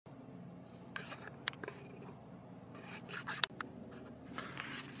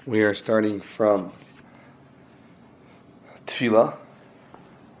We are starting from Tefillah,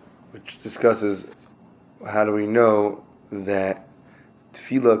 which discusses how do we know that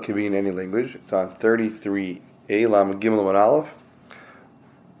Tefillah can be in any language. It's on 33a, Lam Gimel and Aleph.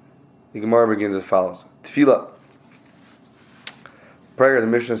 The Gemara begins as follows: Tefillah, prayer, the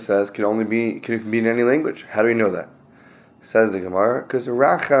Mishnah says, can be in any language. How do we know that? Says the Gemara, because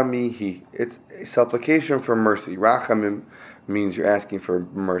rachamihi, it's a supplication for mercy. Rachamim means you're asking for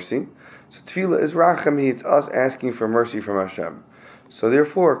mercy. So tefillah is rachamihi, it's us asking for mercy from Hashem. So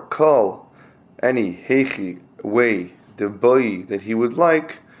therefore, kol, any heichi, way, the boy that he would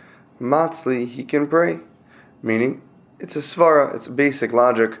like, matzli, he can pray. Meaning, it's a svara, it's a basic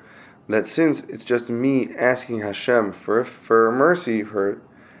logic, that since it's just me asking Hashem for mercy,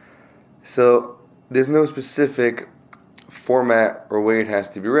 so there's no specific format or way it has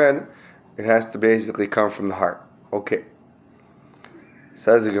to be read. It has to basically come from the heart. Okay.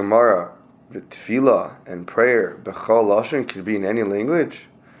 Says the Gemara, the tefillah and prayer, b'chol lashon, could be in any language.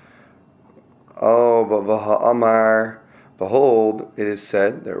 Oh, but v'ha'amar, behold, it is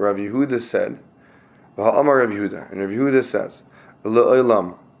said that Rabbi Yehuda said, v'ha'amar Rabbi Yehuda, and Rabbi Yehuda says,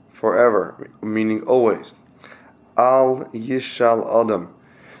 le'olam, forever, meaning always. Al yishal adam,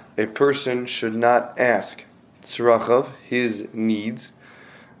 a person should not ask tzrachav, his needs,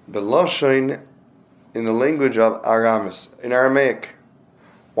 b'lashon, in the language of Aramis, in Aramaic.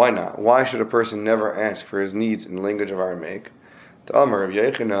 Why not? Why should a person never ask for his needs in the language of Aramaic? Ta'amar Rabbi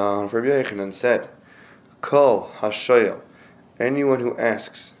Yochanan, for Rabbi Yochanan said, Kol hashoyel, anyone who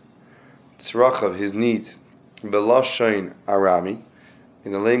asks tzrachav, his needs, b'lashon Arami,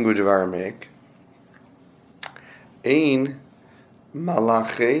 in the language of Aramaic, ein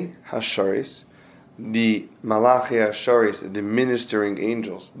malachi hasharis, the malachi hasharis, the ministering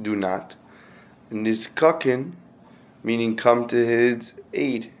angels, do not, nizkakin, meaning come to his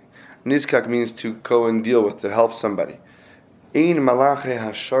aid. Nizkak means to go and deal with, to help somebody. Ein malachi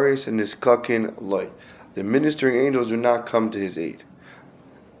hasharis and nizkakin loy, the ministering angels do not come to his aid.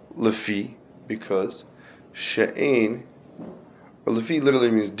 Lefi, because she'ein, or lefi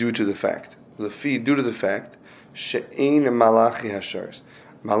literally means due to the fact. Lefi, due to the fact, she'ein malachi hasharis.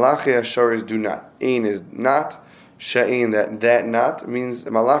 Malachi hasharis do not. Ein is not. She'ein, that not, means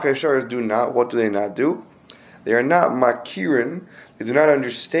malachi hasharis do not. What do they not do? They are not makirin. They do not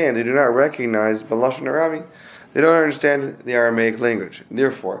understand. They do not recognize balashon Arami. They don't understand the Aramaic language.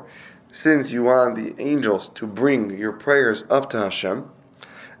 Therefore, since you want the angels to bring your prayers up to Hashem,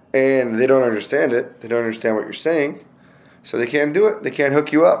 and they don't understand it, they don't understand what you're saying, so they can't do it. They can't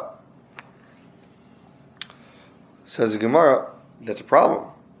hook you up. Says the Gemara, that's a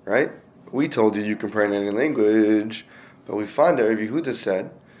problem, right? We told you can pray in any language, but we find that Rabbi Yehuda said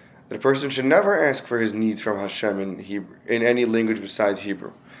that a person should never ask for his needs from Hashem in Hebrew, in any language besides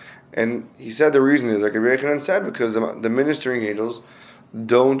Hebrew. And he said the reason is, like Rabbi Yochanan said, because the ministering angels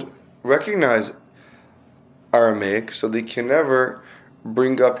don't recognize Aramaic, so they can never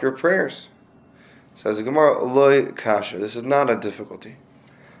bring up your prayers. Says the Gemara, loy kasha. This is not a difficulty.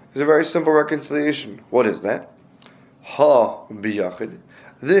 It's a very simple reconciliation. What is that? Ha biyachid.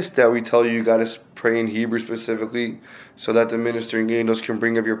 This that we tell you got to pray in Hebrew specifically so that the ministering angels can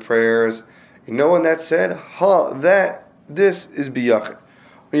bring up your prayers. You know when that said, this is biyachid.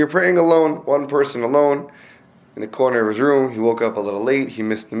 When you're praying alone, one person alone, in the corner of his room, he woke up a little late, he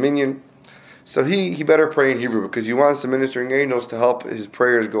missed the minyan. So he better pray in Hebrew because he wants the ministering angels to help his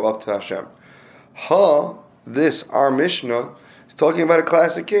prayers go up to Hashem. This, our Mishnah, is talking about a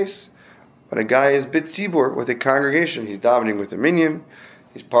classic case. When a guy is bit tzibur with a congregation, he's davening with a minyan,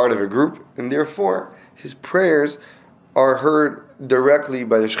 he's part of a group, and therefore his prayers are heard directly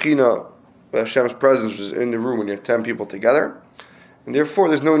by the Shekhinah, by Hashem's presence, which is in the room when you have 10 people together. And therefore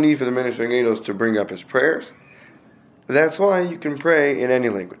there's no need for the ministering angels to bring up his prayers. That's why you can pray in any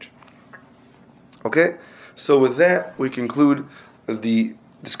language. Okay? So with that, we conclude the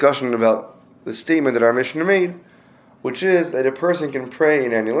discussion about the statement that our Mishnah made, which is that a person can pray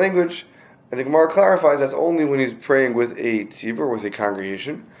in any language. And the Gemara clarifies that's only when he's praying with a tzibur, with a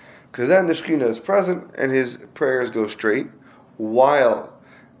congregation, because then the Shekhinah is present and his prayers go straight. While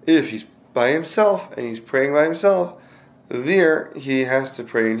if he's by himself and he's praying by himself, there he has to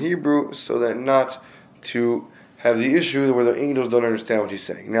pray in Hebrew so that not to have the issue where the angels don't understand what he's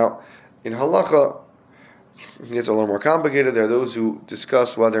saying. Now, in halakha, it gets a little more complicated. There are those who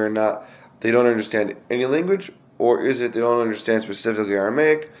discuss whether or not they don't understand any language, or is it they don't understand specifically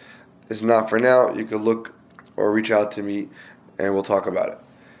Aramaic. It's not for now. You can look or reach out to me and we'll talk about it.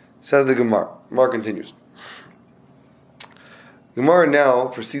 Says the Gemara. Gemara continues. Gemara now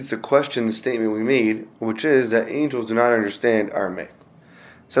proceeds to question the statement we made, which is that angels do not understand Aramaic.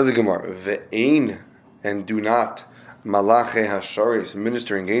 Says the Gemara, ve'ein, and do not, malache hasharis,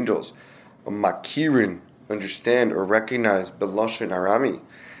 ministering angels, makirin, understand or recognize belashon Arami,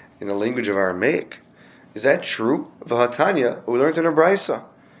 in the language of Aramaic. Is that true? V'hatanya, we learned in a brisa.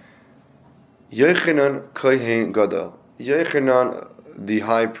 Yochanan kohen gadol, Yochanan the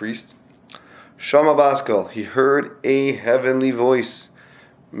high priest, Shama Baskal, he heard a heavenly voice,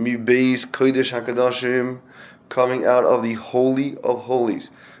 mi beis kodesh hakadashim, coming out of the holy of holies,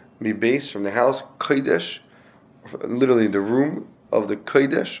 mi beis, from the house, kodesh, literally the room of the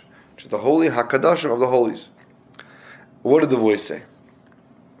kodesh, which is the holy hakadashim of the holies. What did the voice say?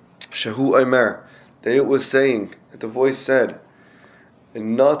 Shehu Omer, that it was saying, that the voice said,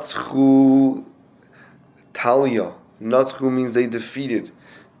 Natzchu Talia. Natzchu means they defeated.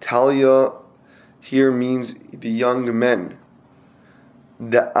 Talia here means the young men.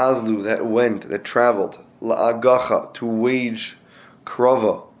 The Azlu, that went, that traveled. La'agacha, to wage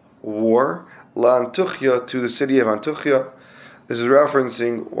krava, war. La'antuchya, to the city of Antuchya. This is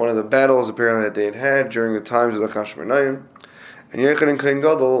referencing one of the battles apparently that they had had during the times of the Chashmonayim. And Yochanan Kohen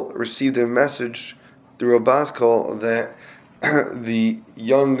Gadol received a message through a baskal that the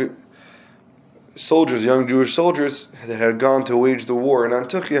young soldiers, young Jewish soldiers that had gone to wage the war in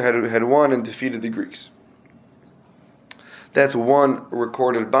Antuchya had won and defeated the Greeks. That's one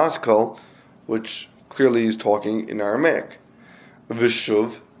recorded baskal, which clearly is talking in Aramaic.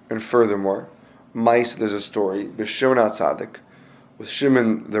 Vishuv, and furthermore, Mais, there's a story, B'Shimon HaTzadik, with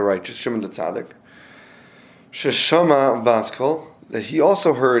Shimon the righteous, Shimon the Tzaddik, Sheshama baskal, that he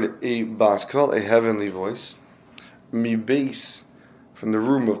also heard a baskal, a heavenly voice, Mi Beis, from the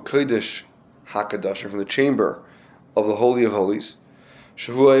room of Kodesh HaKadosh, from the chamber of the Holy of Holies.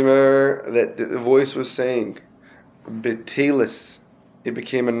 Shavu Omer, that the voice was saying, Betelis, it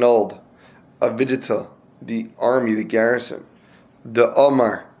became annulled. Avidita, the army, the garrison. The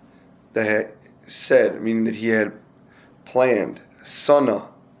Omar, that had said, meaning that he had planned. Sana,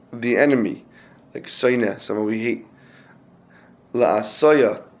 the enemy, like Soina, someone we hate.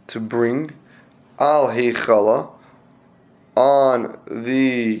 La'asaya, to bring. Al Heichala, on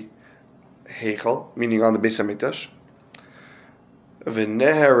the Heichal, meaning on the Beis HaMikdash.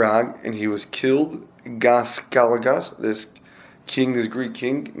 V'neherag, and he was killed. Gasgalagas, this king, this Greek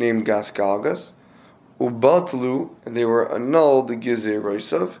king named Gasgalagas. Ubatlu, and they were annulled, the Gizeh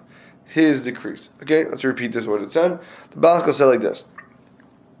Roisav, his decrees. Okay, let's repeat this, what it said. The Baskal said like this.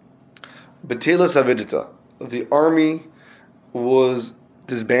 Betelas Avidita, the army was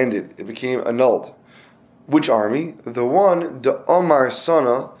disbanded, it became annulled. Which army? The one, the Omar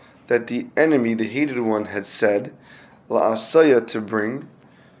Sana, that the enemy, the hated one, had said, La'asaya, to bring,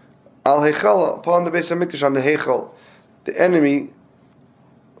 Al Heichala, upon the Beis HaMikdash, on the Heichal. The enemy,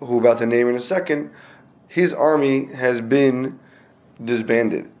 who we're about to name in a second, his army has been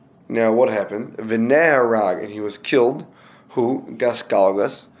disbanded. Now, what happened? V'neharag, and he was killed. Who?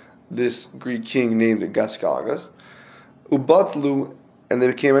 Gasgalagas, this Greek king named Gasgalagas. Ubatlu, and they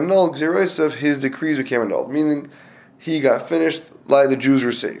became annulled. Xeroisav, his decrees became annulled, meaning he got finished, like the Jews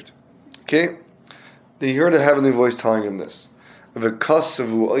were saved. Okay? They heard a heavenly voice telling him this.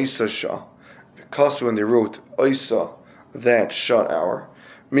 V'kasavu oisa shah. V'kasavu, when they wrote oisa, that shut hour,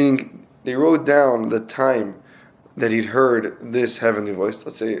 meaning they wrote down the time that he'd heard this heavenly voice.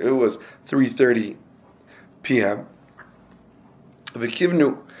 Let's say it was 3:30 p.m.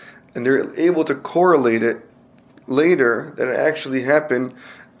 V'kivnu, and they're able to correlate it later that it actually happened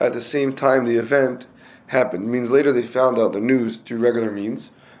at the same time the event happened. It means later they found out the news through regular means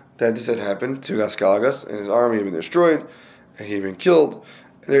that this had happened to Gasgalagas and his army had been destroyed and he had been killed.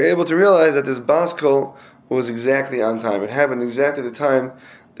 And they're able to realize that this baskal was exactly on time. It happened exactly the time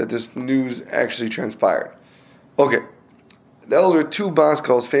that this news actually transpired. Okay, those are two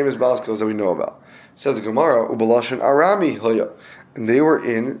baskals, famous baskals that we know about. Says the Gemara, Ubalashon Arami Hoya, and they were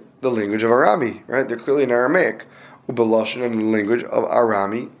in the language of Arami, right? They're clearly in Aramaic. Ubalashon, in the language of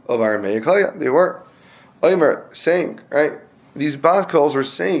Arami, of Aramaic Hoya. They were. Omer, saying, right? These baskals were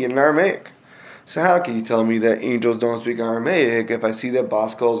saying in Aramaic. So how can you tell me that angels don't speak Aramaic if I see that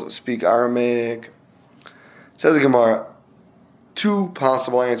baskals speak Aramaic? Says the Gemara, two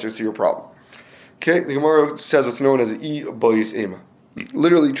possible answers to your problem. Okay, the Gemara says what's known as E bois ema.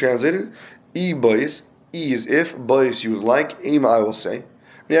 Literally translated, E bois, E is if, bois you would like, ema I will say. I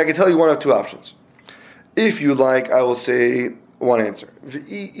mean, I can tell you one of two options. If you like, I will say one answer.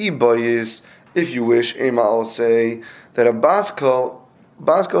 E bois, if you wish, ema I will say that a baskal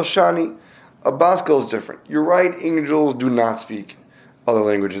shani, a baskal is different. You're right, angels do not speak other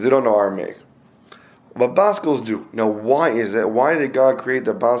languages. They don't know Aramaic. But baskals do. Now, why is that? Why did God create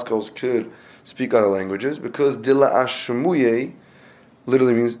that baskals could speak other languages? Because dila ashmuye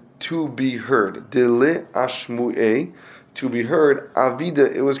literally means to be heard. Dele ashmu'e, to be heard.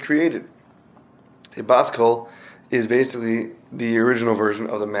 Avida, it was created. A bas kol is basically the original version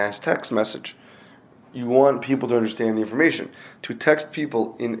of the mass text message. You want people to understand the information. To text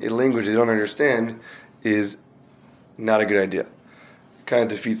people in a language they don't understand is not a good idea. It kind of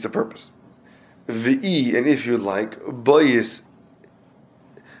defeats the purpose. V'i, and if you'd like, boyis,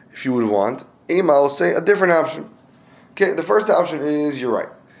 if you would want, Ema will say a different option. Okay, the first option is, you're right.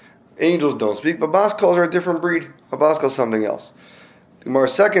 Angels don't speak, but bas kols are a different breed. A bas kol is something else. The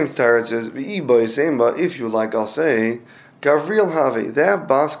Gemara's second teretz says, V'i boyis Ema, if you would like, I'll say, Gavriel Have, that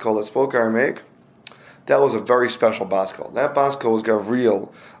bas kol that spoke Aramaic, that was a very special bas kol. That bas kol was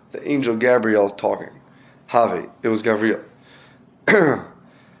Gavriel, the angel Gabriel talking. Have, it was Gavriel.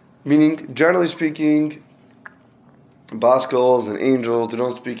 Meaning, generally speaking, bas kols and angels, they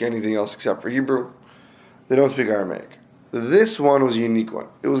don't speak anything else except for Hebrew. They don't speak Aramaic. This one was a unique one.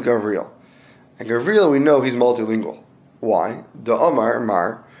 It was Gavriel. And Gavriel, we know he's multilingual. Why? The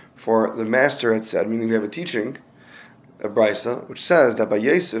Mar, for the master had said, meaning we have a teaching, a brisa, which says that by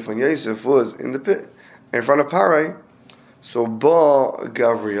Yosef, when Yosef was in the pit, in front of Parai, so Ba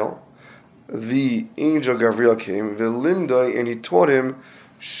Gavriel, the angel Gavriel came, V'limdai, and he taught him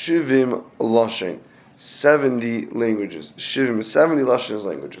Shivim Lashon, 70 languages. Shivim, 70 Lashon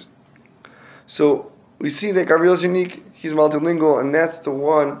languages. So we see that Gavriel is unique, he's multilingual, and that's the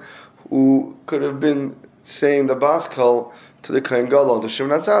one who could have been saying the bas kol to the Kohen Gadol, the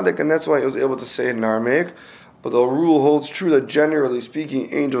Shimon HaTzadik, and that's why he was able to say it in Aramaic. But the rule holds true that generally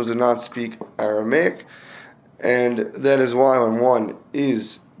speaking, angels do not speak Aramaic, and that is why when one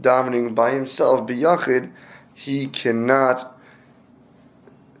is davening by himself, biyachid, he cannot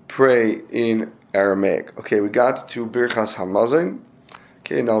pray in Aramaic. Okay, we got to Birchas Hamazon.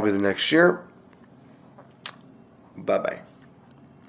 Okay, and that'll be the next year. Bye-bye.